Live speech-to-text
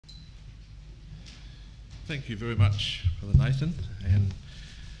Thank you very much, Brother Nathan, and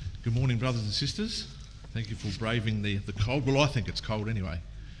good morning, brothers and sisters. Thank you for braving the cold. Well, I think it's cold anyway,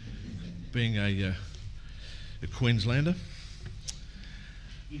 being a Queenslander.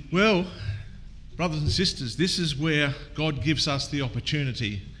 Well, brothers and sisters, this is where God gives us the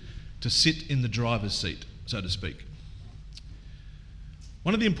opportunity to sit in the driver's seat, so to speak.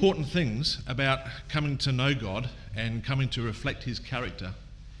 One of the important things about coming to know God and coming to reflect his character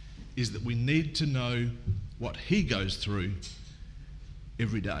is that we need to know what he goes through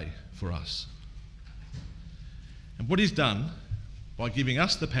every day for us. And what he's done by giving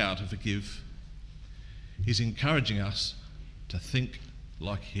us the power to forgive is encouraging us to think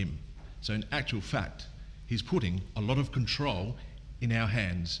like him. So in actual fact, he's putting a lot of control in our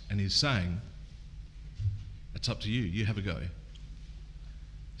hands and he's saying, it's up to you, you have a go.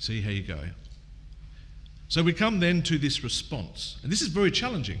 See how you go. So we come then to this response, and this is very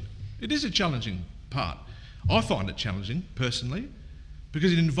challenging. It is a challenging part. I find it challenging personally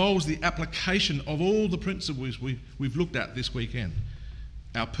because it involves the application of all the principles we've looked at this weekend,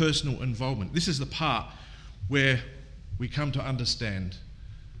 our personal involvement. This is the part where we come to understand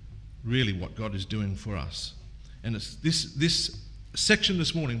really what God is doing for us. And it's this section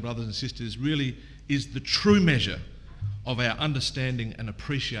this morning, brothers and sisters, really is the true measure of our understanding and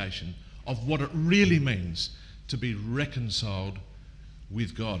appreciation of what it really means to be reconciled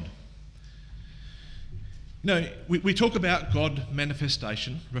with God. You know, we talk about God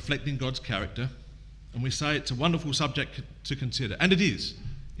manifestation, reflecting God's character, and we say it's a wonderful subject to consider, and it is.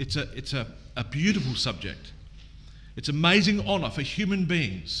 It's a beautiful subject. It's amazing honour for human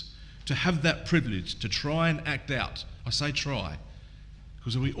beings to have that privilege to try and act out. I say try,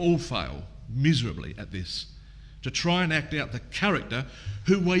 because we all fail miserably at this. To try and act out the character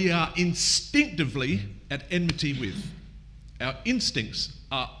who we are instinctively at enmity with. Our instincts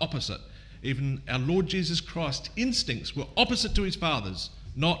are opposite. Even our Lord Jesus Christ's instincts were opposite to his Father's.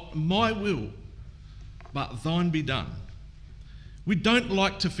 Not my will, but thine be done. We don't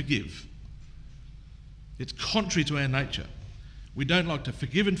like to forgive. It's contrary to our nature. We don't like to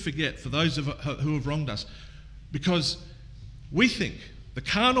forgive and forget for those who have wronged us because we think, the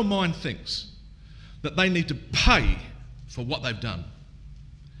carnal mind thinks, that they need to pay for what they've done.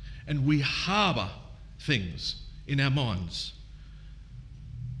 And we harbour things in our minds.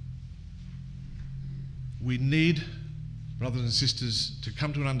 We need, brothers and sisters, to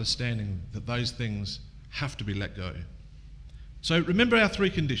come to an understanding that those things have to be let go. So remember our three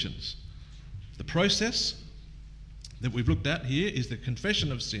conditions. The process that we've looked at here is the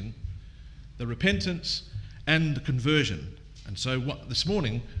confession of sin, the repentance, and the conversion. And so this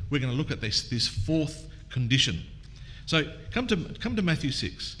morning we're going to look at this fourth condition. So come to Matthew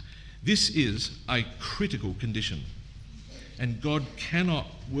 6. This is a critical condition. And God cannot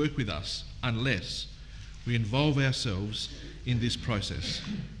work with us unless we involve ourselves in this process.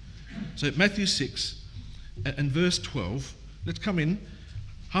 So Matthew 6 and verse 12, let's come in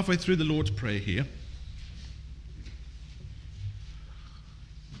halfway through the Lord's Prayer here,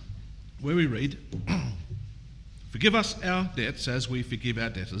 where we read, forgive us our debts as we forgive our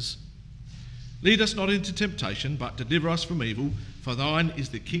debtors. Lead us not into temptation, but deliver us from evil. For thine is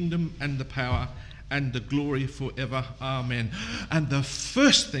the kingdom and the power and the glory forever. Amen. And the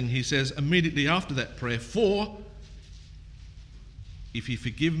first thing he says immediately after that prayer, for if you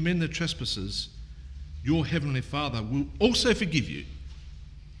forgive men their trespasses, your heavenly Father will also forgive you.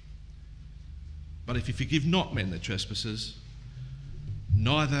 But if you forgive not men their trespasses,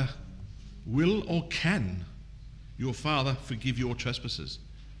 neither will or can your Father forgive your trespasses.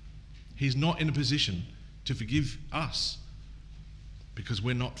 He's not in a position to forgive us because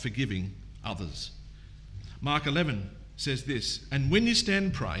we're not forgiving others. Mark 11 says this, and when you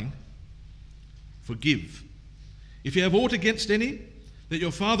stand praying, forgive. If you have aught against any, that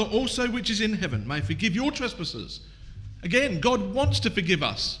your Father also which is in heaven may forgive your trespasses. Again, God wants to forgive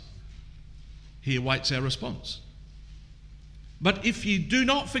us. He awaits our response. But if ye do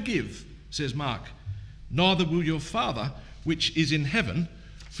not forgive, says Mark, neither will your Father which is in heaven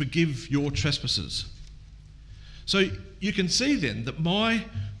forgive your trespasses. So you can see then that my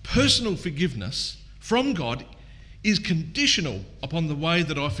personal forgiveness from God is conditional upon the way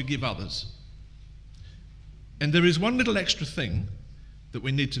that I forgive others. And there is one little extra thing that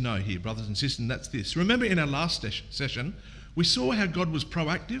we need to know here, brothers and sisters, and that's this. Remember in our last session, we saw how God was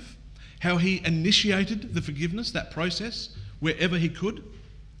proactive, how he initiated the forgiveness, that process, wherever he could.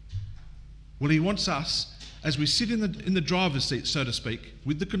 Well, he wants us, as we sit in the driver's seat, so to speak,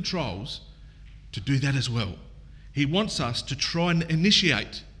 with the controls, to do that as well. He wants us to try and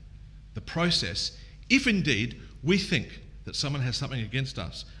initiate the process if indeed we think that someone has something against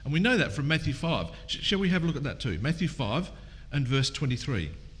us. And we know that from Matthew 5. Shall we have a look at that too? Matthew 5 and verse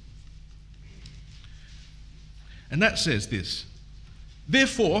 23. And that says this: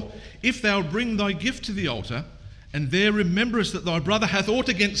 "Therefore, if thou bring thy gift to the altar, and there rememberest that thy brother hath aught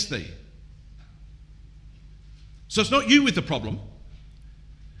against thee." So it's not you with the problem.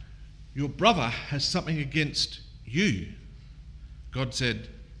 Your brother has something against you. God said,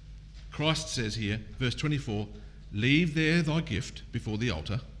 Christ says here, verse 24, "Leave there thy gift before the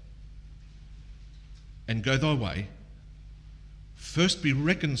altar, and go thy way. First be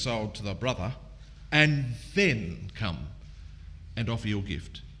reconciled to thy brother, and then come and offer your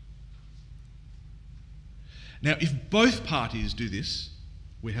gift." Now, if both parties do this,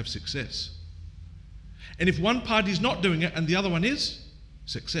 we have success. And if one party is not doing it and the other one is,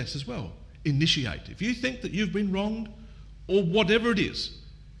 success as well. Initiate. If you think that you've been wronged, or whatever it is,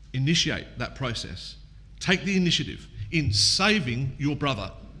 initiate that process. Take the initiative in saving your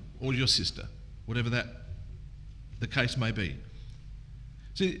brother or your sister, whatever the case may be.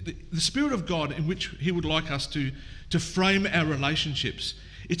 See, the Spirit of God in which He would like us to frame our relationships,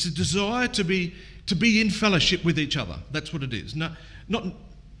 it's a desire to be in fellowship with each other. That's what it is. Now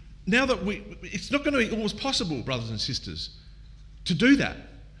that it's not going to be always possible, brothers and sisters, to do that.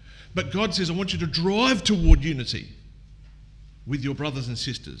 But God says, I want you to drive toward unity with your brothers and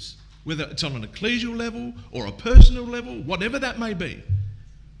sisters, whether it's on an ecclesial level or a personal level, whatever that may be.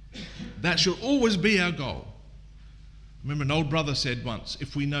 That should always be our goal. Remember, an old brother said once,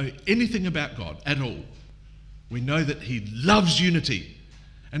 if we know anything about God at all, we know that He loves unity.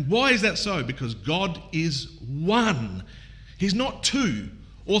 And why is that so? Because God is one. He's not two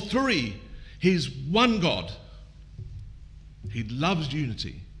or three. He's one God. He loves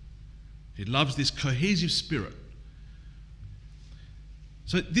unity. He loves this cohesive spirit.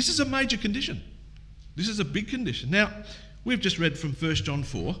 So this is a major condition. This is a big condition. Now, we've just read from 1 John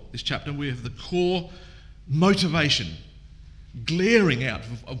 4, this chapter, we have the core motivation glaring out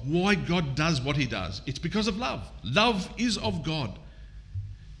of why God does what He does. It's because of love. Love is of God.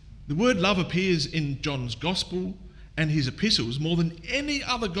 The word love appears in John's gospel and his epistles more than any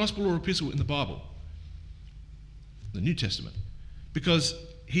other gospel or epistle in the Bible, the New Testament, because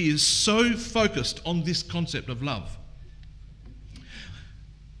he is so focused on this concept of love.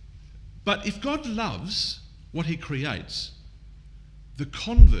 But if God loves what He creates, the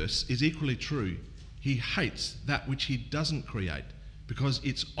converse is equally true. He hates that which He doesn't create because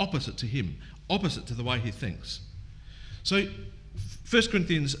it's opposite to Him, opposite to the way He thinks. So 1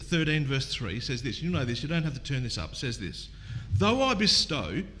 Corinthians 13 verse 3 says this. You know this, you don't have to turn this up. It says this: "Though I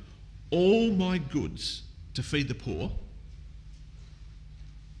bestow all my goods to feed the poor,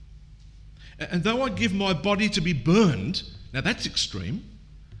 and though I give my body to be burned," now that's extreme.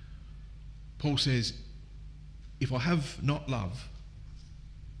 Paul says, if I have not love,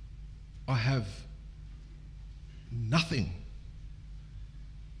 I have nothing.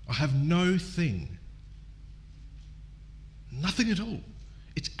 I have no thing. Nothing at all.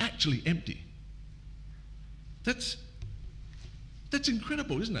 It's actually empty. That's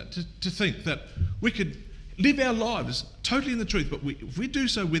incredible, isn't it? To think that we could live our lives totally in the truth, but if we do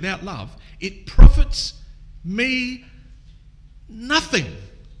so without love, it profits me nothing.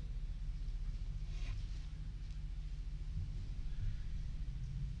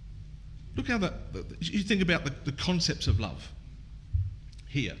 Look how you think about the concepts of love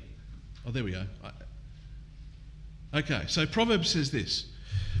here. Oh, there we go. Okay, so Proverbs says this.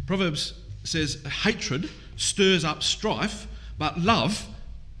 Proverbs says, hatred stirs up strife, but love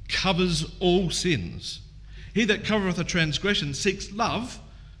covers all sins. He that covereth a transgression seeks love,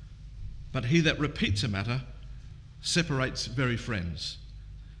 but he that repeats a matter separates very friends.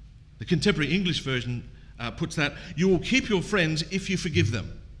 The contemporary English version puts that, you will keep your friends if you forgive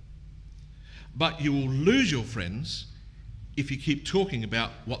them, but you will lose your friends if you keep talking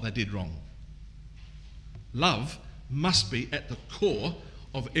about what they did wrong. Love must be at the core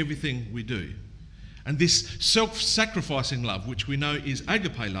of everything we do. And this self-sacrificing love, which we know is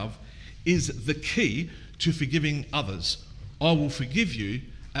agape love, is the key to forgiving others. I will forgive you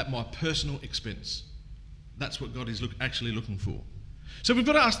at my personal expense. That's what God is actually looking for. So we've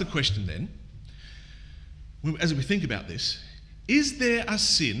got to ask the question then, as we think about this, is there a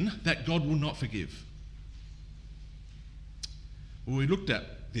sin that God will not forgive? Well, we looked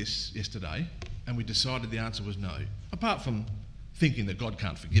at this yesterday and we decided the answer was no. Apart from thinking that God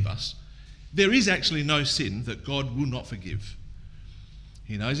can't forgive us, there is actually no sin that God will not forgive.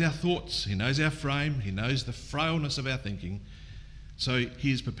 He knows our thoughts, He knows our frame, He knows the frailness of our thinking, so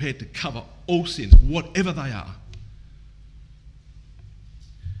He is prepared to cover all sins, whatever they are.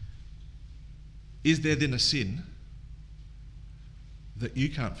 Is there then a sin that you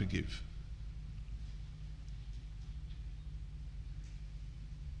can't forgive?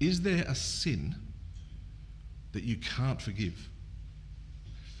 Is there a sin that you can't forgive?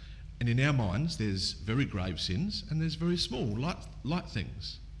 And in our minds, there's very grave sins and there's very small, light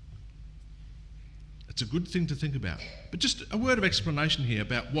things. It's a good thing to think about. But just a word of explanation here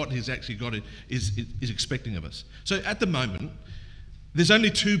about what He's actually got is expecting of us. So at the moment, there's only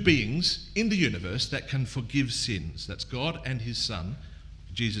two beings in the universe that can forgive sins. That's God and His Son,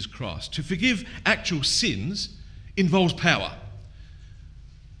 Jesus Christ. To forgive actual sins involves power.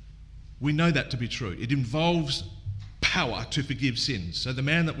 We know that to be true. It involves power to forgive sins. So the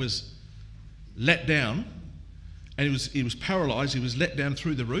man that was let down, and he was paralysed, he was let down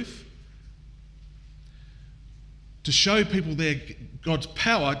through the roof. To show people there God's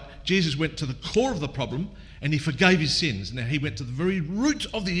power, Jesus went to the core of the problem and He forgave his sins. Now He went to the very root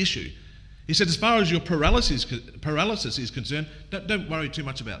of the issue. He said, as far as your paralysis is concerned, don't worry too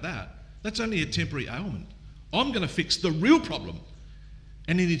much about that. That's only a temporary ailment. I'm going to fix the real problem.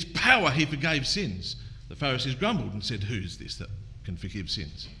 And in His power, He forgave sins. The Pharisees grumbled and said, who's this that can forgive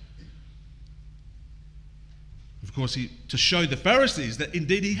sins? Of course, to show the Pharisees that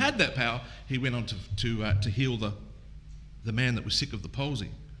indeed He had that power, He went on to heal the man that was sick of the palsy.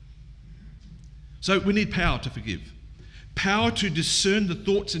 So we need power to forgive. Power to discern the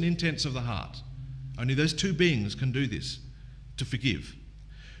thoughts and intents of the heart. Only those two beings can do this, to forgive.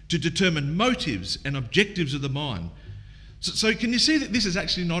 To determine motives and objectives of the mind. So can you see that this is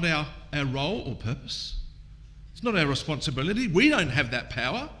actually not our role or purpose? It's not our responsibility. We don't have that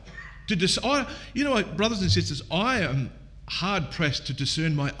power to decide. You know what, brothers and sisters, I am hard-pressed to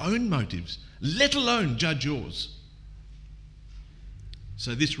discern my own motives, let alone judge yours.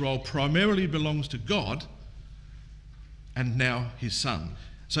 So this role primarily belongs to God and now His Son.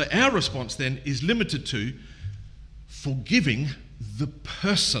 So our response then is limited to forgiving the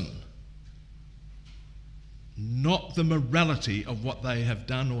person, not the morality of what they have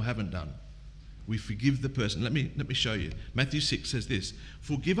done or haven't done. We forgive the person. Let me show you. Matthew 6 says this,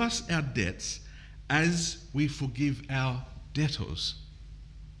 forgive us our debts as we forgive our debtors.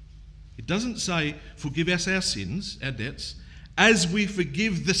 It doesn't say forgive us our sins, our debts, as we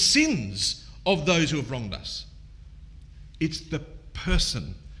forgive the sins of those who have wronged us. It's the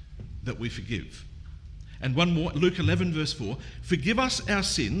person that we forgive. And one more, Luke 11 verse 4, forgive us our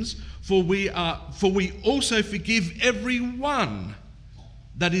sins, for we also forgive everyone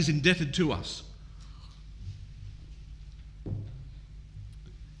that is indebted to us.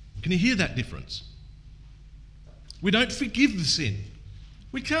 Can you hear that difference? We don't forgive the sin.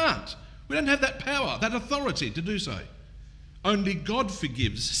 We can't. We don't have that power, that authority to do so. Only God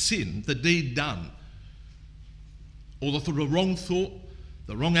forgives sin, the deed done, or the wrong thought,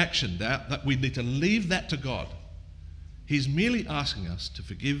 the wrong action, that we need to leave that to God. He's merely asking us to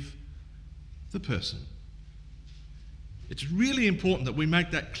forgive the person. It's really important that we make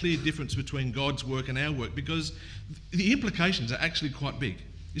that clear difference between God's work and our work, because the implications are actually quite big.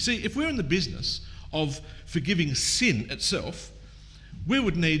 You see, if we're in the business of forgiving sin itself, we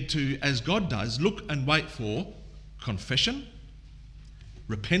would need to, as God does, look and wait for confession,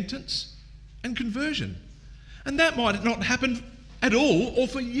 repentance, and conversion. And that might not happen at all or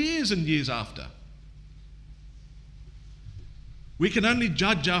for years and years after. We can only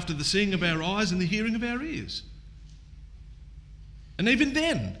judge after the seeing of our eyes and the hearing of our ears. And even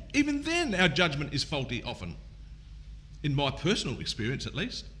then, our judgment is faulty often, in my personal experience at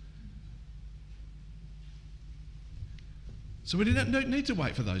least. So we don't need to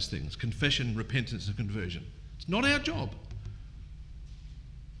wait for those things, confession, repentance, and conversion. It's not our job.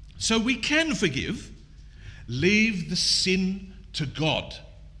 So we can forgive, leave the sin to God.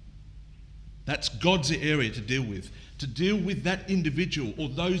 That's God's area to deal with that individual or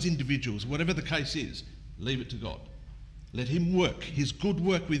those individuals, whatever the case is, leave it to God. Let Him work His good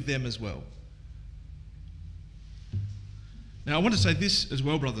work with them as well. Now, I want to say this as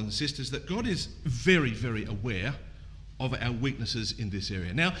well, brothers and sisters, that God is very, very aware of our weaknesses in this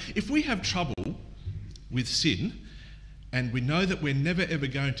area. Now, if we have trouble with sin, and we know that we're never ever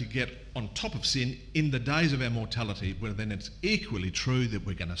going to get on top of sin in the days of our mortality, well, then it's equally true that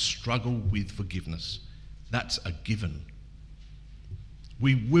we're going to struggle with forgiveness. That's a given.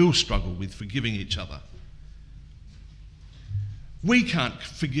 We will struggle with forgiving each other. We can't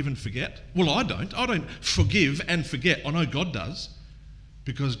forgive and forget. Well, I don't. I don't forgive and forget. I know God does,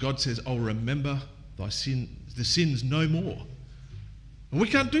 because God says, I'll remember the sins no more. And we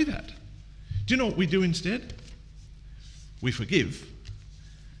can't do that. Do you know what we do instead? We forgive,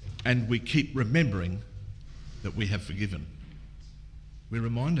 and we keep remembering that we have forgiven. We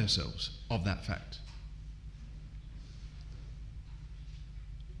remind ourselves of that fact.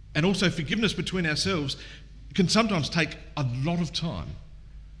 And also forgiveness between ourselves can sometimes take a lot of time,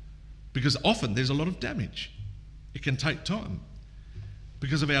 because often there's a lot of damage. It can take time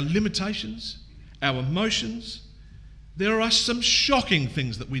because of our limitations, our emotions. There are some shocking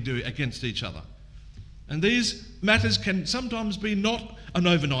things that we do against each other. And these matters can sometimes be not an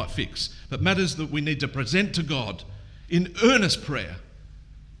overnight fix, but matters that we need to present to God in earnest prayer,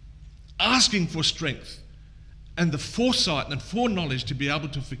 asking for strength and the foresight and foreknowledge to be able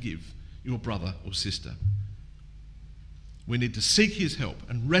to forgive your brother or sister. We need to seek his help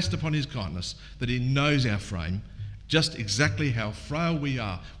and rest upon his kindness, that he knows our frame, just exactly how frail we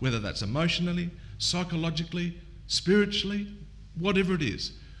are, whether that's emotionally, psychologically, spiritually, whatever it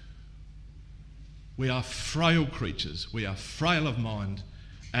is. We are frail creatures. We are frail of mind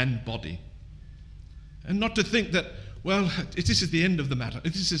and body. And not to think that, well, this is the end of the matter.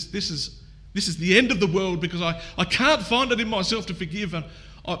 This is the end of the world, because I can't find it in myself to forgive, and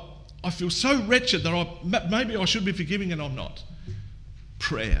I feel so wretched that maybe I should be forgiving and I'm not.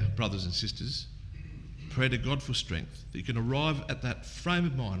 Prayer, brothers and sisters. Pray to God for strength, that you can arrive at that frame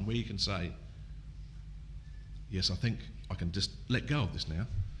of mind where you can say, yes, I think I can just let go of this now,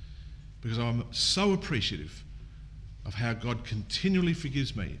 because I'm so appreciative of how God continually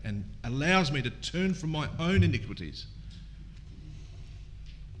forgives me and allows me to turn from my own iniquities.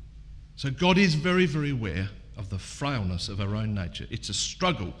 So God is very, very aware of the frailness of our own nature. It's a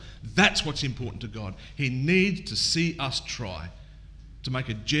struggle. That's what's important to God. He needs to see us try to make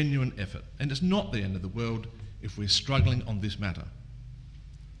a genuine effort. And it's not the end of the world if we're struggling on this matter.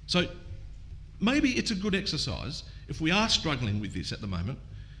 So maybe it's a good exercise if we are struggling with this at the moment.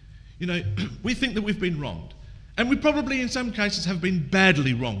 You know, we think that we've been wronged. And we probably in some cases have been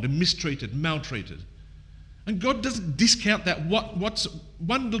badly wronged and mistreated, maltreated. And God doesn't discount that what's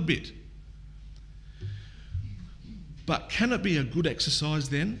one little bit. But can it be a good exercise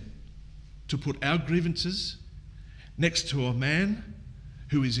then to put our grievances next to a man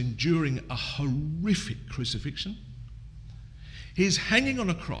who is enduring a horrific crucifixion? He's hanging on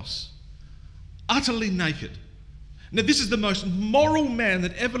a cross, utterly naked. Now, this is the most moral man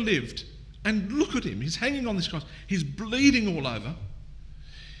that ever lived. And look at him. He's hanging on this cross. He's bleeding all over.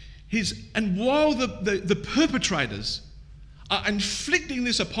 And while the perpetrators are inflicting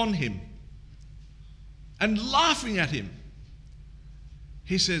this upon him and laughing at him,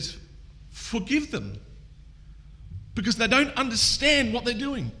 he says, forgive them, because they don't understand what they're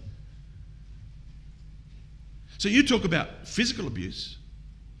doing. So you talk about physical abuse,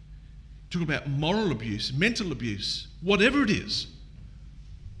 talk about moral abuse, mental abuse, whatever it is.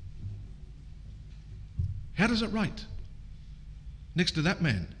 How does it rate next to that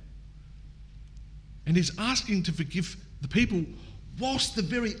man? And he's asking to forgive the people whilst the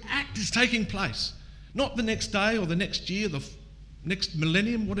very act is taking place. Not the next day or the next year, the next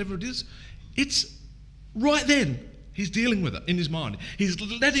millennium, whatever it is. It's right then. He's dealing with it in his mind. He's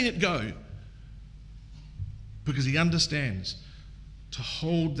letting it go because he understands to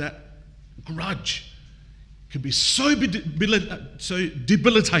hold that grudge can be so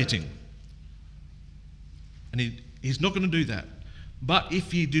debilitating. And he's not going to do that. But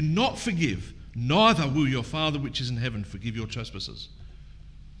if ye do not forgive, neither will your Father which is in heaven forgive your trespasses.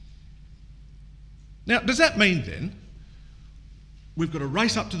 Now, does that mean then we've got to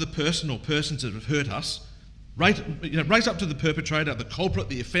race up to the person or persons that have hurt us, race up to the perpetrator, the culprit,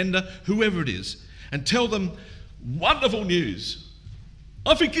 the offender, whoever it is, and tell them wonderful news?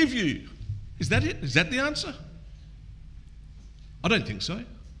 I forgive you. Is that it? Is that the answer? I don't think so.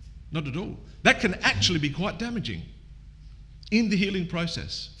 Not at all. That can actually be quite damaging in the healing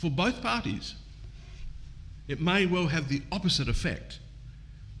process for both parties. It may well have the opposite effect,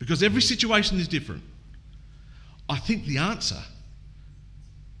 because every situation is different. I think the answer,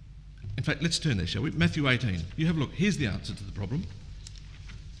 in fact, let's turn there, shall we? Matthew 18. You have a look. Here's the answer to the problem.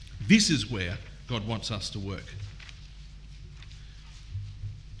 This is where God wants us to work.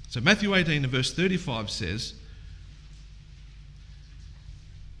 So Matthew 18 and verse 35 says,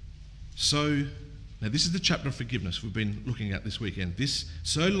 so, now this is the chapter of forgiveness we've been looking at this weekend.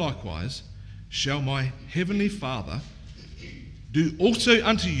 So likewise shall my heavenly Father do also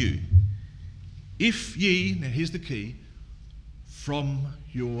unto you, if ye, now here's the key, from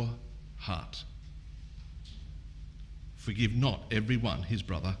your heart forgive not every one his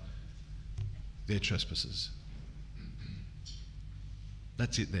brother their trespasses.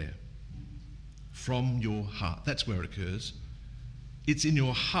 That's it there. From your heart. That's where it occurs. It's in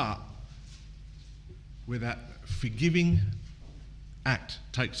your heart where that forgiving act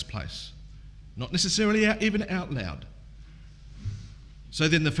takes place. Not necessarily even out loud. So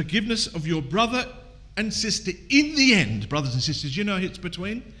then the forgiveness of your brother and sister, in the end, brothers and sisters, you know it's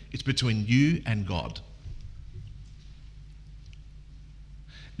between, It's between you and God.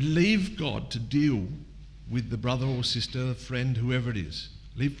 Leave God to deal with the brother or sister, friend, whoever it is.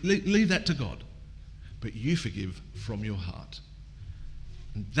 Leave that to God. But you forgive from your heart.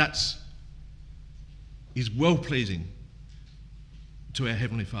 And is well-pleasing to our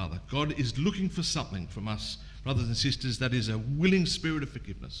Heavenly Father. God is looking for something from us, brothers and sisters, that is a willing spirit of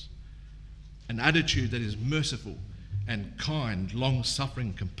forgiveness, an attitude that is merciful and kind,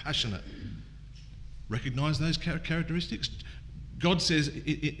 long-suffering, compassionate. Recognise those characteristics. God says,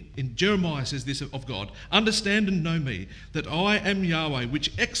 in Jeremiah says this of God, "Understand and know me, that I am Yahweh,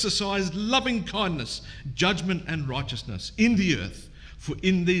 which exercise loving kindness, judgment and righteousness in the earth. For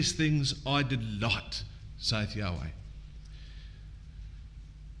in these things I delight, saith Yahweh."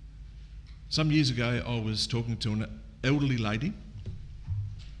 Some years ago, I was talking to an elderly lady,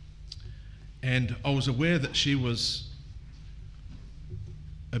 and I was aware that she was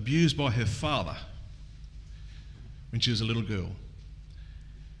abused by her father when she was a little girl.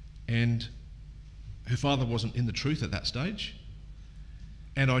 And her father wasn't in the truth at that stage,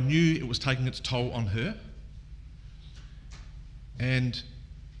 and I knew it was taking its toll on her. And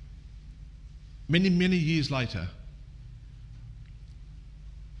many, many years later,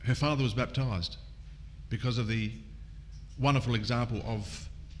 her father was baptised because of the wonderful example of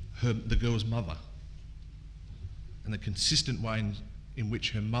the girl's mother and the consistent way in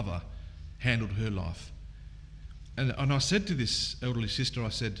which her mother handled her life. And I said to this elderly sister, I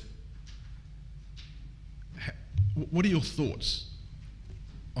said, "What are your thoughts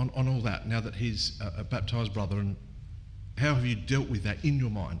on all that now that he's a baptised brother, and how have you dealt with that in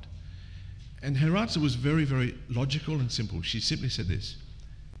your mind?" And her answer was very, very logical and simple. She simply said this: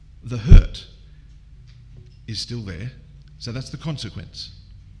 "The hurt is still there, so that's the consequence.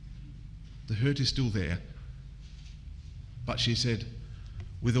 The hurt is still there." But she said,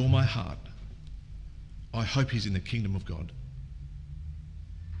 "With all my heart, I hope he's in the kingdom of God.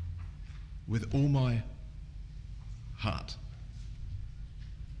 With all my heart."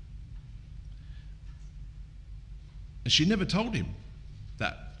 And she never told him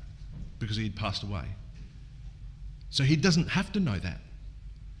that because he'd passed away. So he doesn't have to know that.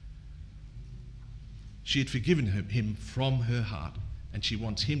 She had forgiven him from her heart, and she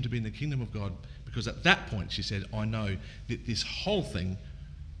wants him to be in the kingdom of God, because at that point she said, "I know that this whole thing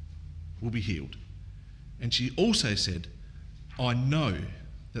will be healed." And she also said, "I know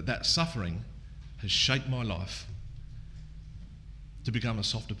that suffering has shaped my life to become a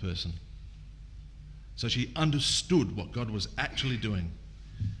softer person." So she understood what God was actually doing.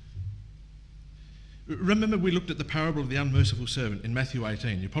 Remember, we looked at the parable of the unmerciful servant in Matthew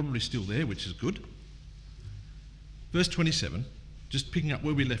 18. You're probably still there, which is good. Verse 27, just picking up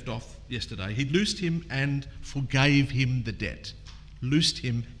where we left off yesterday, "He loosed him and forgave him the debt." Loosed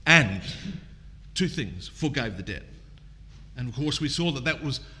him and, two things, forgave the debt. And of course we saw that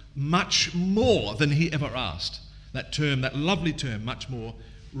was much more than he ever asked. That term, that lovely term, much more,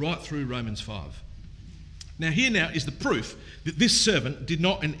 right through Romans 5. Now is the proof that this servant did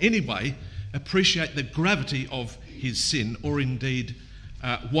not in any way appreciate the gravity of his sin, or indeed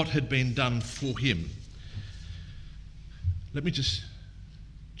what had been done for him. Let me just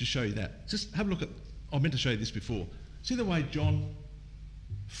show you that. Just have a look at, I meant to show you this before. See the way John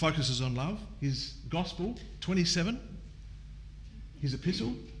focuses on love? His gospel, 27. His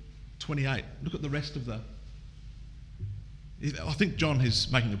epistle, 28. Look at the rest of I think John is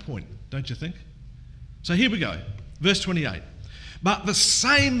making a point, don't you think? So here we go. Verse 28. "But the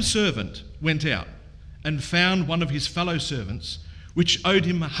same servant went out and found one of his fellow servants, which owed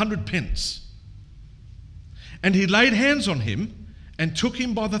him 100 pence. And he laid hands on him and took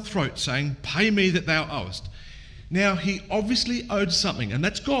him by the throat, saying, 'Pay me that thou owest.'" Now, he obviously owed something, and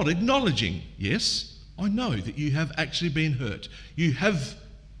that's God acknowledging, "Yes, I know that you have actually been hurt. You have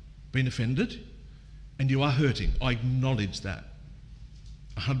been offended, and you are hurting. I acknowledge that.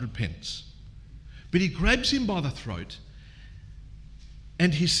 100 pence. But he grabs him by the throat,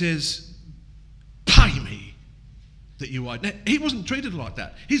 and he says, "Pay me that you owe." Now, he wasn't treated like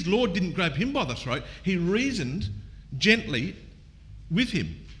that. His Lord didn't grab him by the throat. He reasoned gently with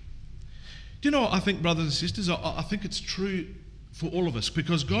him. Do you know what I think, brothers and sisters? I think it's true for all of us,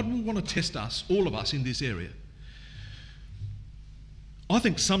 because God will want to test us, all of us, in this area. I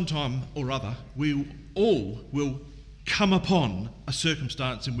think sometime or other we all will come upon a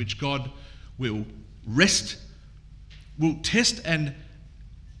circumstance in which God will test and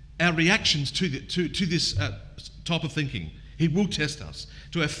our reactions to this type of thinking. He will test us,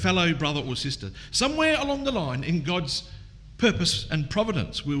 to a fellow brother or sister. Somewhere along the line in God's purpose and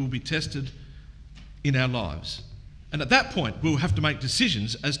providence, we will be tested in our lives. And at that point, we'll have to make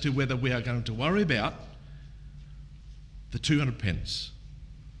decisions as to whether we are going to worry about the 200 pence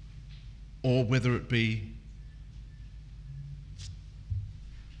or whether it be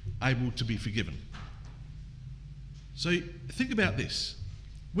able to be forgiven. So think about this.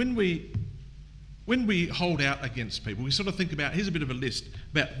 When we hold out against people, we sort of think about, here's a bit of a list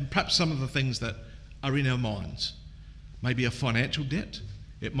about perhaps some of the things that are in our minds. Maybe a financial debt.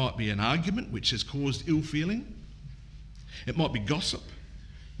 It might be an argument which has caused ill feeling. It might be gossip,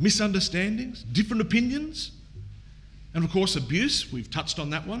 misunderstandings, different opinions, and of course abuse. We've touched on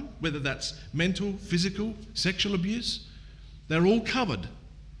that one, whether that's mental, physical, sexual abuse. They're all covered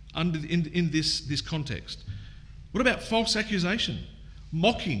in this context. What about false accusation,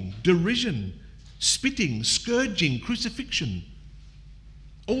 mocking, derision, spitting, scourging, crucifixion?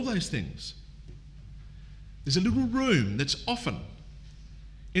 All those things. There's a little room that's often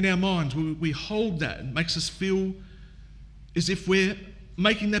in our minds where we hold that and makes us feel as if we're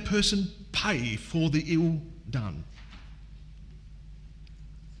making that person pay for the ill done.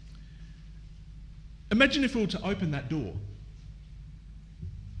 Imagine if we were to open that door.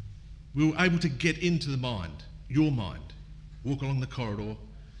 We were able to get into the mind, your mind, walk along the corridor,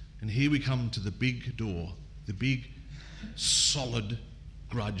 and here we come to the big door, the big, solid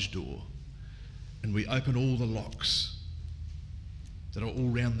grudge door. And we open all the locks that are all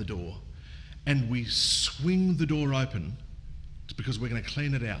round the door, and we swing the door open because we're going to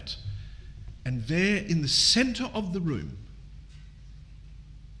clean it out. And there in the centre of the room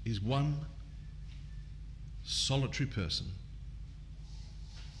is one solitary person.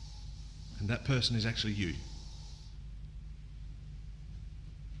 And that person is actually you.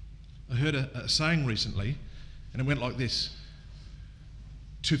 I heard a saying recently, and it went like this: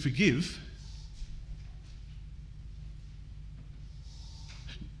 to forgive,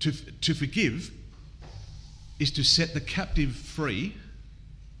 to forgive is to set the captive free,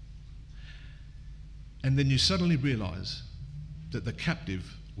 and then you suddenly realise that the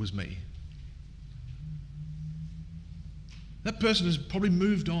captive was me. That person has probably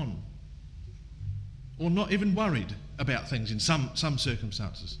moved on, or not even worried about things in some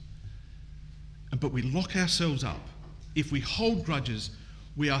circumstances. But we lock ourselves up. If we hold grudges,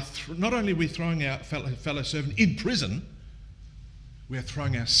 we are not only are we throwing our fellow servant in prison, we are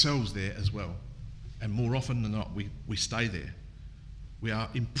throwing ourselves there as well. And more often than not, we stay there. We are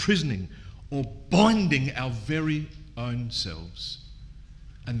imprisoning or binding our very own selves.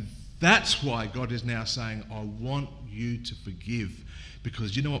 And that's why God is now saying, I want you to forgive.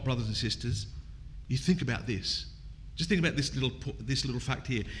 Because you know what, brothers and sisters? You think about this. Just think about this little fact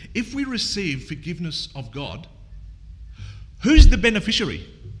here. If we receive forgiveness of God, who's the beneficiary?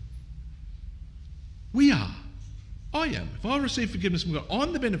 We are. I am. If I receive forgiveness from God,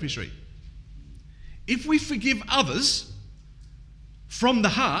 I'm the beneficiary. If we forgive others from the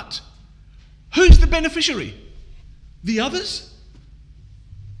heart, who's the beneficiary? The others?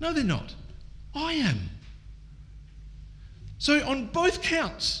 No, they're not. I am. So on both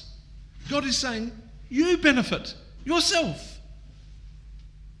counts, God is saying, you benefit yourself.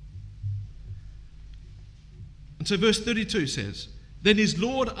 And so verse 32 says, then his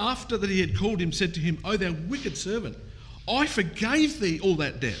Lord, after that he had called him, said to him, O thou wicked servant, I forgave thee all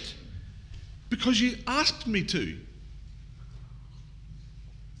that debt, because you asked me to.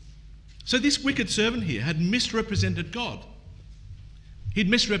 So this wicked servant here had misrepresented God. He'd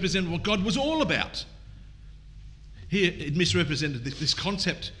misrepresented what God was all about. He had misrepresented this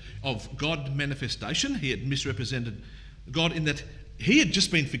concept of God manifestation. He had misrepresented God in that he had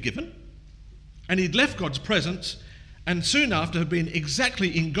just been forgiven, and he'd left God's presence, and soon after had been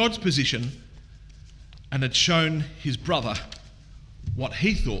exactly in God's position and had shown his brother what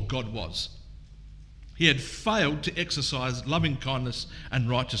he thought God was. He had failed to exercise loving kindness and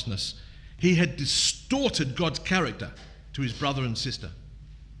righteousness. He had distorted God's character to his brother and sister.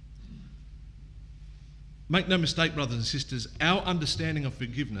 Make no mistake, brothers and sisters, our understanding of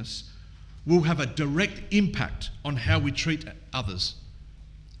forgiveness will have a direct impact on how we treat others.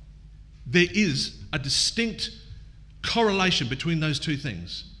 There is a distinct correlation between those two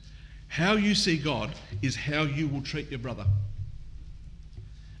things. How you see God is how you will treat your brother.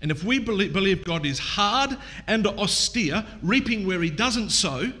 And if we believe God is hard and austere, reaping where he doesn't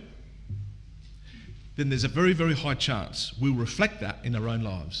sow, then there's a very, very high chance we'll reflect that in our own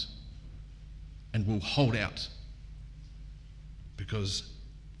lives. And we'll hold out because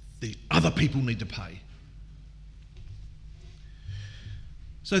the other people need to pay.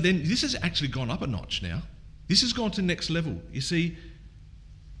 So then this has actually gone up a notch now. This has gone to the next level. You see,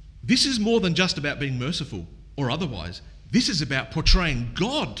 this is more than just about being merciful or otherwise. This is about portraying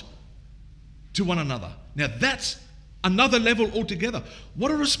God to one another. Now that's Another level altogether.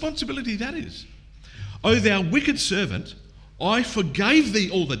 What a responsibility that is. O thou wicked servant, I forgave thee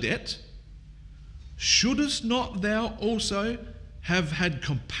all the debt. Shouldest not thou also have had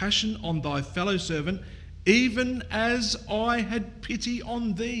compassion on thy fellow servant, even as I had pity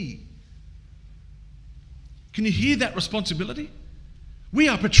on thee? Can you hear that responsibility? We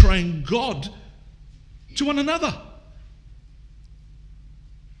are portraying God to one another.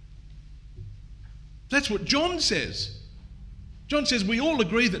 That's what John says. John says we all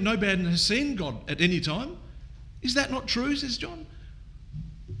agree that no man has seen God at any time. Is that not true, says John?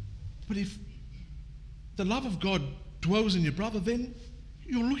 But if the love of God dwells in your brother, then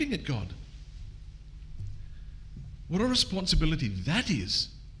you're looking at God. What a responsibility that is.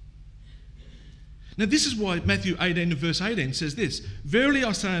 Now this is why Matthew 18 and verse 18 says this: Verily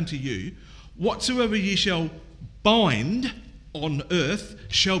I say unto you, whatsoever ye shall bind on earth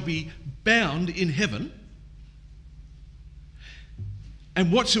shall be bound in heaven,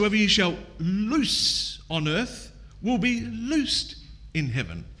 and whatsoever ye shall loose on earth will be loosed in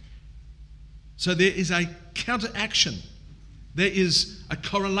heaven. So there is a counteraction. There is a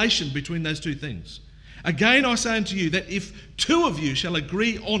correlation between those two things. Again I say unto you that if two of you shall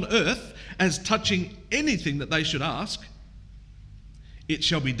agree on earth as touching anything that they should ask, it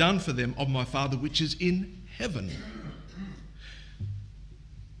shall be done for them of my Father which is in heaven.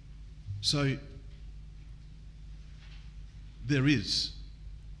 So there is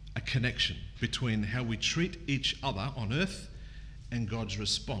a connection between how we treat each other on earth and God's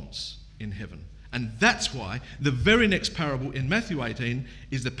response in heaven. And that's why the very next parable in Matthew 18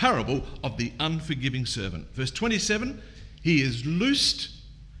 is the parable of the unforgiving servant. Verse 27, he is loosed,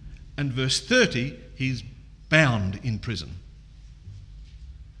 and verse 30, he's bound in prison.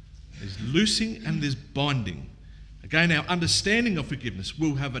 There's loosing and there's binding. Again, our understanding of forgiveness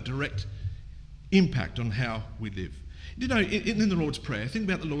will have a direct impact on how we live. You know, in the Lord's Prayer, think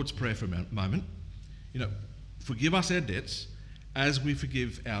about the Lord's Prayer for a moment. You know, forgive us our debts as we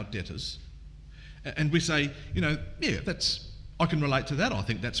forgive our debtors. And we say, you know, yeah, I can relate to that. I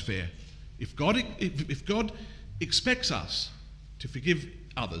think that's fair. If God expects us to forgive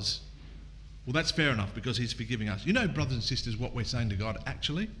others, well, that's fair enough because he's forgiving us. You know, brothers and sisters, what we're saying to God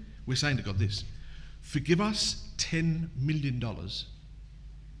actually? We're saying to God this: forgive us $10 million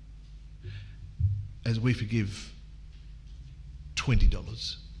as we forgive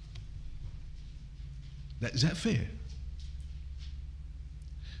 $20. Is that fair?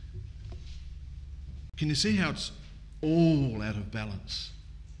 Can you see how it's all out of balance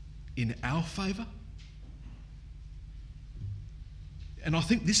in our favour? And I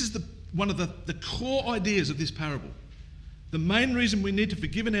think this is one of the core ideas of this parable. The main reason we need to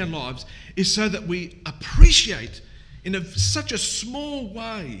forgive in our lives is so that we appreciate in such a small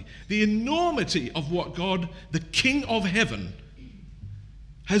way the enormity of what God, the King of heaven,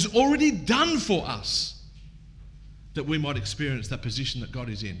 has already done for us, that we might experience that position that God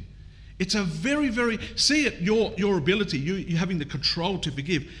is in. It's a very, see it, your ability, you having the control to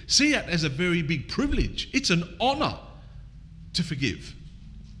forgive, see it as a very big privilege. It's an honour to forgive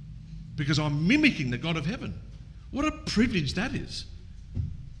because I'm mimicking the God of heaven. What a privilege that is.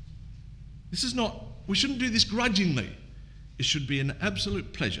 We shouldn't do this grudgingly. It should be an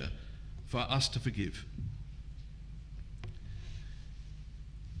absolute pleasure for us to forgive.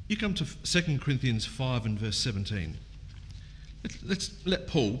 You come to 2 Corinthians 5 and verse 17. Let's let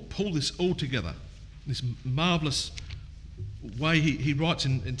Paul pull this all together. This marvellous way he writes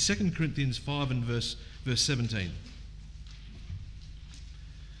in 2 Corinthians 5 and verse 17.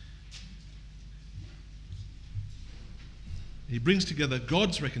 He brings together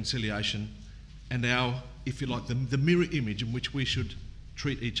God's reconciliation and our, if you like, the mirror image in which we should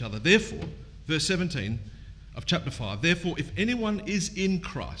treat each other. Therefore, verse 17 of chapter 5, therefore, if anyone is in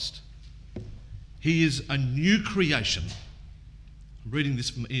Christ, he is a new creation. I'm reading this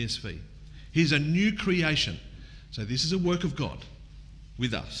from ESV. He's a new creation. So this is a work of God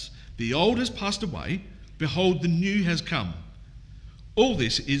with us. The old has passed away. Behold, the new has come. All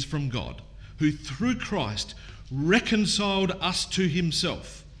this is from God, who through Christ reconciled us to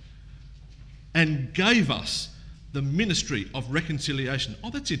himself and gave us the ministry of reconciliation. Oh,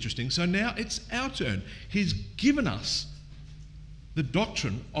 that's interesting. So now it's our turn. He's given us the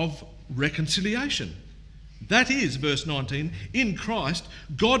doctrine of reconciliation. That is, verse 19, in Christ,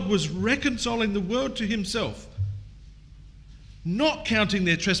 God was reconciling the world to himself, not counting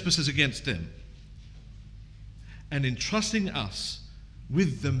their trespasses against them, and entrusting us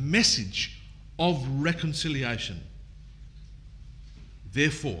with the message of reconciliation.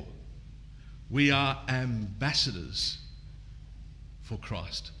 Therefore, we are ambassadors for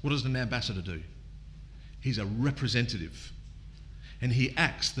Christ. What does an ambassador do? He's a representative. And he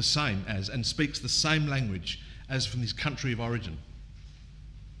acts the same as and speaks the same language as from his country of origin.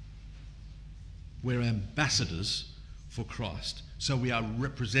 We're ambassadors for Christ. So we are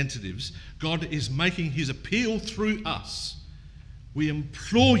representatives. God is making his appeal through us. We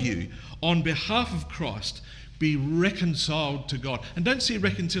implore you on behalf of Christ, be reconciled to God. And don't see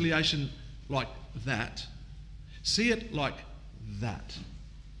reconciliation like that. See it like that.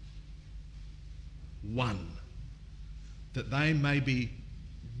 One. That they may be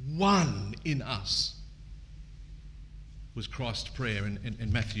one in us, was Christ's prayer in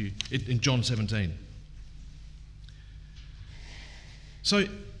Matthew, in John 17. So,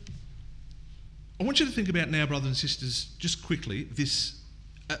 I want you to think about now, brothers and sisters, just quickly, this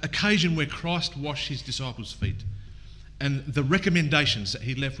occasion where Christ washed his disciples' feet and the recommendations that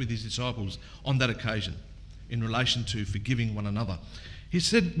he left with his disciples on that occasion in relation to forgiving one another. He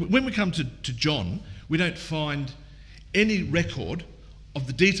said, when we come to John, we don't find any record of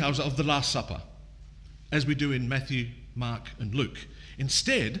the details of the Last Supper, as we do in Matthew, Mark and Luke.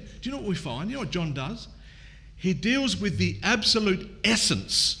 Instead, do you know what we find? You know what John does? He deals with the absolute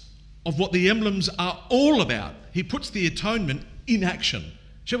essence of what the emblems are all about. He puts the atonement in action.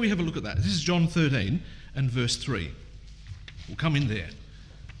 Shall we have a look at that? This is John 13 and verse 3. We'll come in there.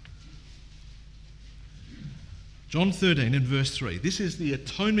 John 13 and verse 3. This is the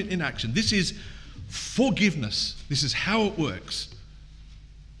atonement in action. This is forgiveness. This is how it works.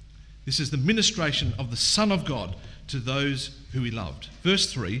 This is the ministration of the Son of God to those who he loved.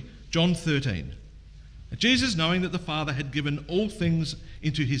 Verse 3, John 13. Jesus, knowing that the Father had given all things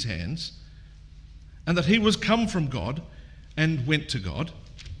into his hands, and that he was come from God and went to God.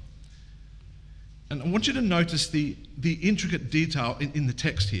 And I want you to notice the intricate detail in the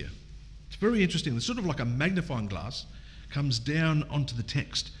text here. It's very interesting. It's sort of like a magnifying glass comes down onto the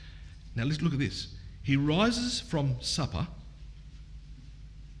text. Now let's look at this. He rises from supper,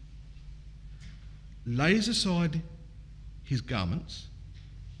 lays aside his garments,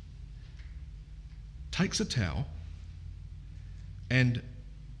 takes a towel and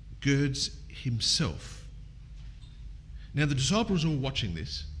girds himself. Now the disciples are all watching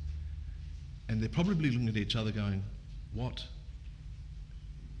this and they're probably looking at each other going, what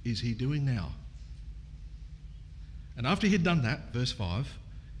is he doing now? And after he'd done that, verse 5,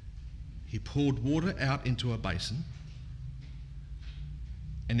 he poured water out into a basin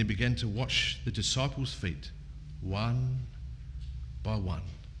and he began to wash the disciples' feet one by one.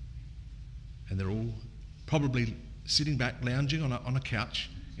 And they're all probably sitting back, lounging on a couch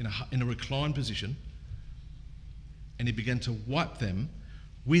in a reclined position. And he began to wipe them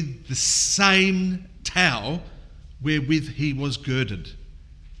with the same towel wherewith he was girded.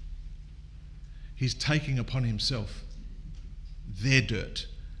 He's taking upon himself their dirt,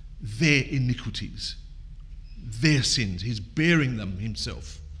 their iniquities, their sins. He's bearing them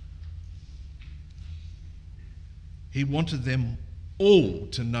himself. He wanted them all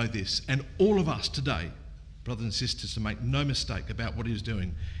to know this, and all of us today, brothers and sisters, to make no mistake about what he was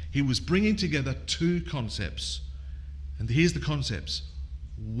doing. He was bringing together two concepts, and here's the concepts: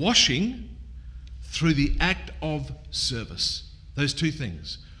 washing through the act of service. Those two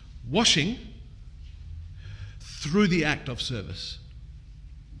things. Washing through the act of service.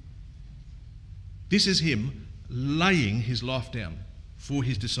 This is him laying his life down for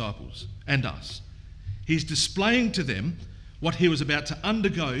his disciples and us. He's displaying to them what he was about to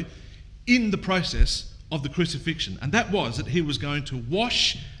undergo in the process of the crucifixion. And that was that he was going to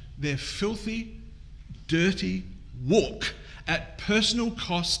wash their filthy, dirty walk at personal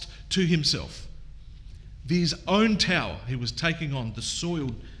cost to himself. His own towel, he was taking on the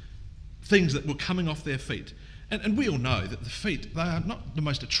soiled things that were coming off their feet. And we all know that the feet, they are not the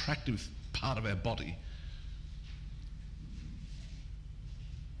most attractive part of our body.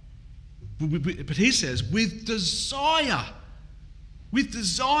 But he says, with desire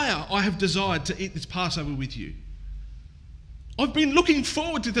I have desired to eat this Passover with you. I've been looking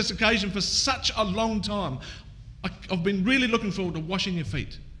forward to this occasion for such a long time. I've been really looking forward to washing your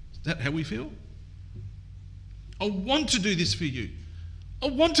feet. Is that how we feel? I want to do this for you. I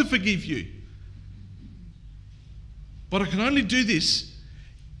want to forgive you. But I can only do this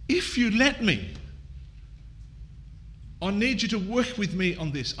if you let me. I need you to work with me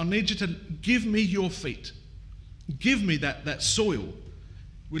on this. I need you to give me your feet. Give me that soil.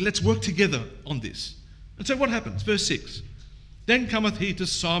 Well, let's work together on this. And so what happens? Verse 6. Then cometh he to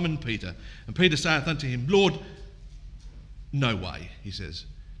Simon Peter, and Peter saith unto him, Lord, no way, he says.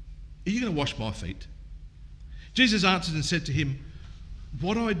 Are you going to wash my feet? Jesus answered and said to him,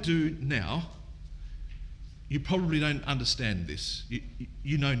 what I do now, you probably don't understand this.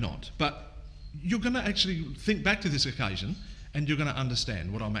 You know not. But you're going to actually think back to this occasion and you're going to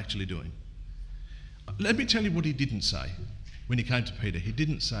understand what I'm actually doing. Let me tell you what he didn't say when he came to Peter. He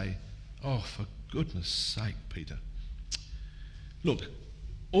didn't say, "Oh, for goodness sake, Peter. Look,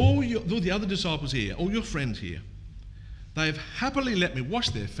 all the other disciples here, all your friends here, they have happily let me wash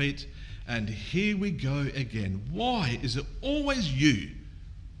their feet, and here we go again. Why is it always you?"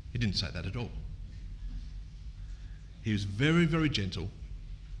 He didn't say that at all. He was very, very gentle,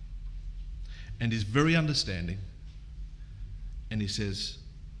 and he's very understanding. And he says,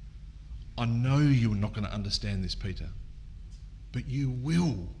 "I know you're not going to understand this, Peter, but you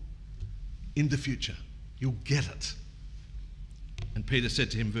will in the future. You'll get it." And Peter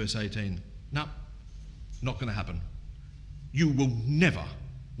said to him, verse 18, "No, not going to happen. You will never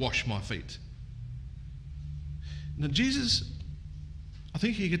wash my feet." Now Jesus, I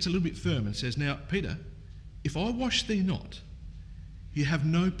think he gets a little bit firm and says, "Now, Peter, if I wash thee not, you have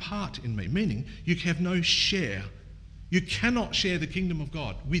no part in me," meaning you have no share. You cannot share the kingdom of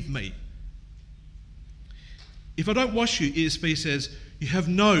God with me. If I don't wash you, ESV says, you have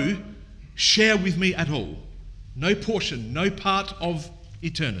no share with me at all. No portion, no part of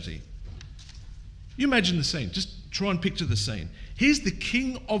eternity. You imagine the scene. Just try and picture the scene. Here's the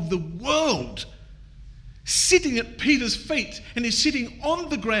king of the world sitting at Peter's feet, and he's sitting on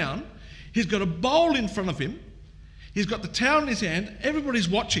the ground. He's got a bowl in front of him. He's got the towel in his hand. Everybody's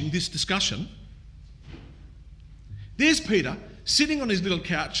watching this discussion. There's Peter sitting on his little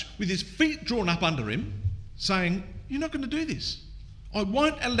couch with his feet drawn up under him, saying, "You're not going to do this. I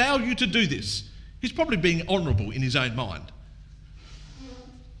won't allow you to do this." He's probably being honourable in his own mind.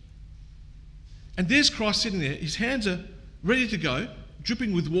 And there's Christ sitting there. His hands are ready to go,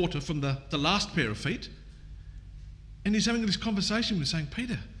 dripping with water from the last pair of feet. And he's having this conversation with saying,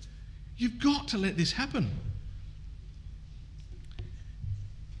 "Peter, you've got to let this happen."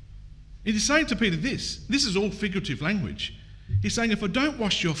 It is saying to Peter this is all figurative language. He's saying, if I don't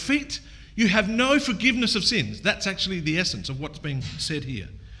wash your feet, you have no forgiveness of sins. That's actually the essence of what's being said here.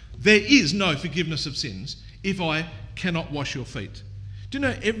 There is no forgiveness of sins if I cannot wash your feet. Do you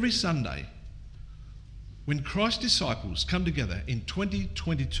know, every Sunday, when Christ's disciples come together in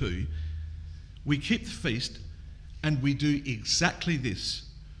 2022, we keep the feast and we do exactly this.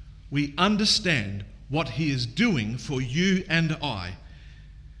 We understand what he is doing for you and I.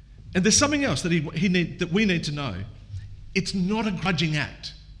 And there's something else that that we need to know. It's not a grudging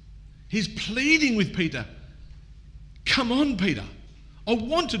act. He's pleading with Peter. "Come on, Peter. I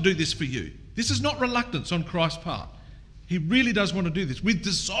want to do this for you." This is not reluctance on Christ's part. He really does want to do this. With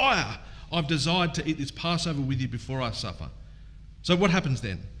desire, I've desired to eat this Passover with you before I suffer. So what happens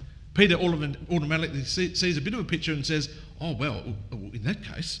then? Peter automatically sees a bit of a picture and says, "Oh, well, in that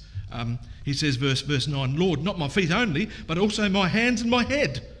case," he says, verse 9, "Lord, not my feet only, but also my hands and my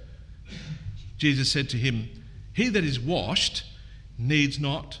head." Jesus said to him, "He that is washed needs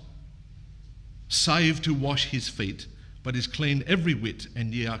not save to wash his feet, but is clean every whit,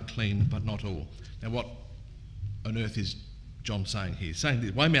 and ye are clean, but not all." Now what on earth is John saying here? Saying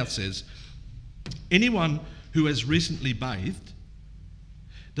this, Weymouth says, anyone who has recently bathed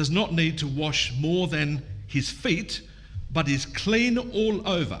does not need to wash more than his feet, but is clean all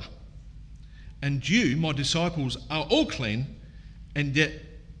over. And you, my disciples, are all clean, and yet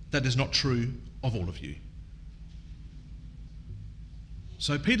that is not true of all of you.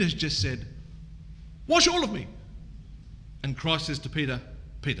 So Peter's just said, "Wash all of me." And Christ says to Peter,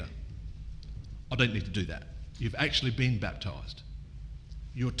 "Peter, I don't need to do that. You've actually been baptised.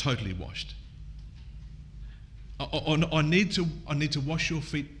 You're totally washed. I need to wash your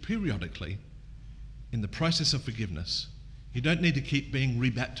feet periodically in the process of forgiveness. You don't need to keep being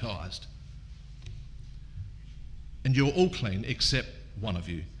rebaptised. And you're all clean except one of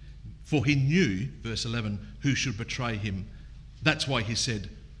you." For he knew, verse 11, who should betray him. That's why he said,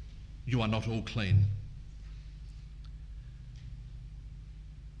 "You are not all clean."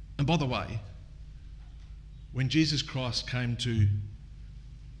 And by the way, when Jesus Christ came to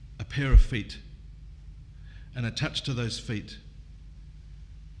a pair of feet, and attached to those feet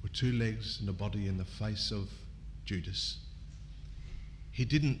were two legs and a body and the face of Judas, he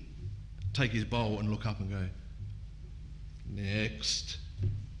didn't take his bowl and look up and go, "Next."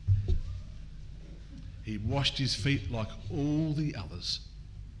 He washed his feet like all the others.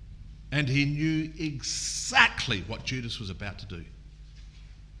 And he knew exactly what Judas was about to do.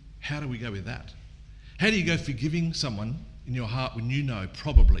 How do we go with that? How do you go forgiving someone in your heart when you know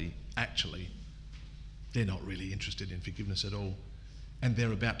probably, actually, they're not really interested in forgiveness at all, and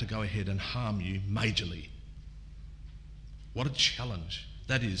they're about to go ahead and harm you majorly? What a challenge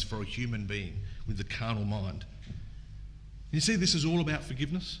that is for a human being with the carnal mind. You see, this is all about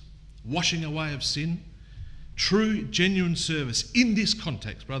forgiveness. washing away of sin. True, genuine service in this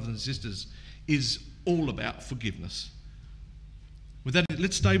context, brothers and sisters, is all about forgiveness. With that,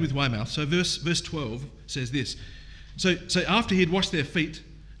 let's stay with Weymouth. So verse 12 says this. So after he had washed their feet,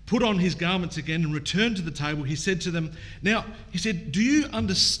 put on his garments again and returned to the table, he said to them, now, he said, do you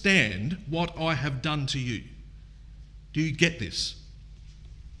understand what I have done to you? Do you get this?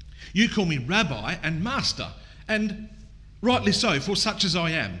 You call me rabbi and master, and rightly so, for such as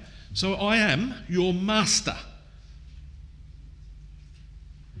I am. So I am your master.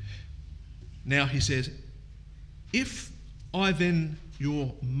 Now he says, if I then,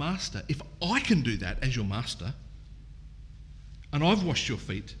 your master, if I can do that as your master, and I've washed your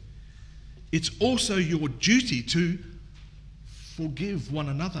feet, it's also your duty to forgive one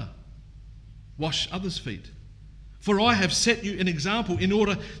another, wash others' feet. For I have set you an example in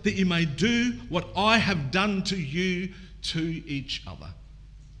order that you may do what I have done to you to each other.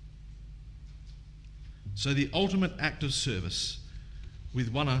 So the ultimate act of service with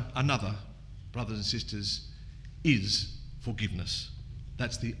one another, brothers and sisters, is forgiveness.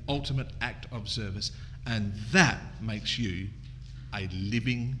 That's the ultimate act of service, and that makes you a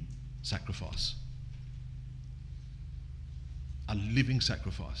living sacrifice. A living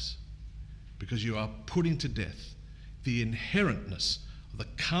sacrifice. Because you are putting to death the inherentness of the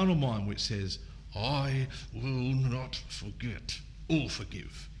carnal mind which says, I will not forget or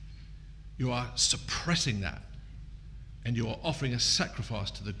forgive. You are suppressing that, and you are offering a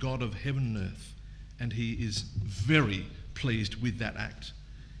sacrifice to the God of heaven and earth, and he is very pleased with that act.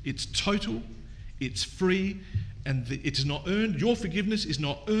 It's total, it's free, and it is not earned. Your forgiveness is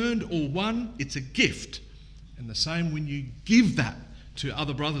not earned or won, it's a gift. And the same when you give that to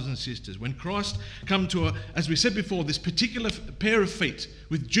other brothers and sisters. When Christ come to, as we said before, this particular pair of feet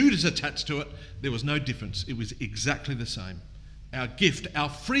with Judas attached to it, there was no difference. It was exactly the same. Our gift, our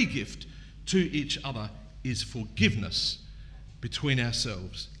free gift to each other is forgiveness between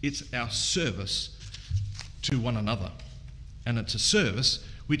ourselves. It's our service to one another. And it's a service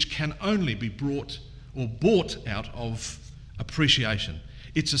which can only be brought or bought out of appreciation.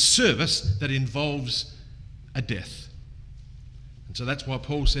 It's a service that involves a death. And so that's why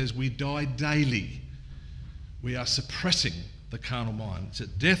Paul says we die daily. We are suppressing the carnal mind. It's a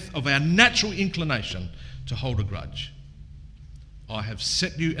death of our natural inclination to hold a grudge. I have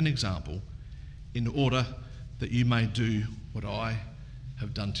set you an example in order that you may do what I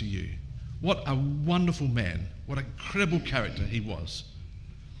have done to you. What a wonderful man. What an incredible character he was.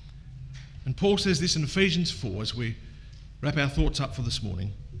 And Paul says this in Ephesians 4 as we wrap our thoughts up for this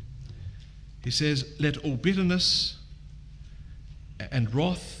morning. He says, let all bitterness and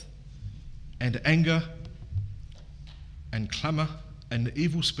wrath and anger and clamour and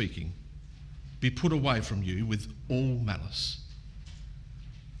evil speaking be put away from you with all malice.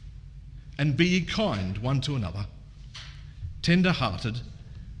 And be ye kind one to another, tender-hearted,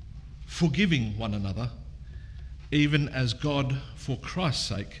 forgiving one another, even as God, for Christ's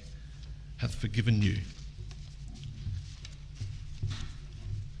sake, hath forgiven you.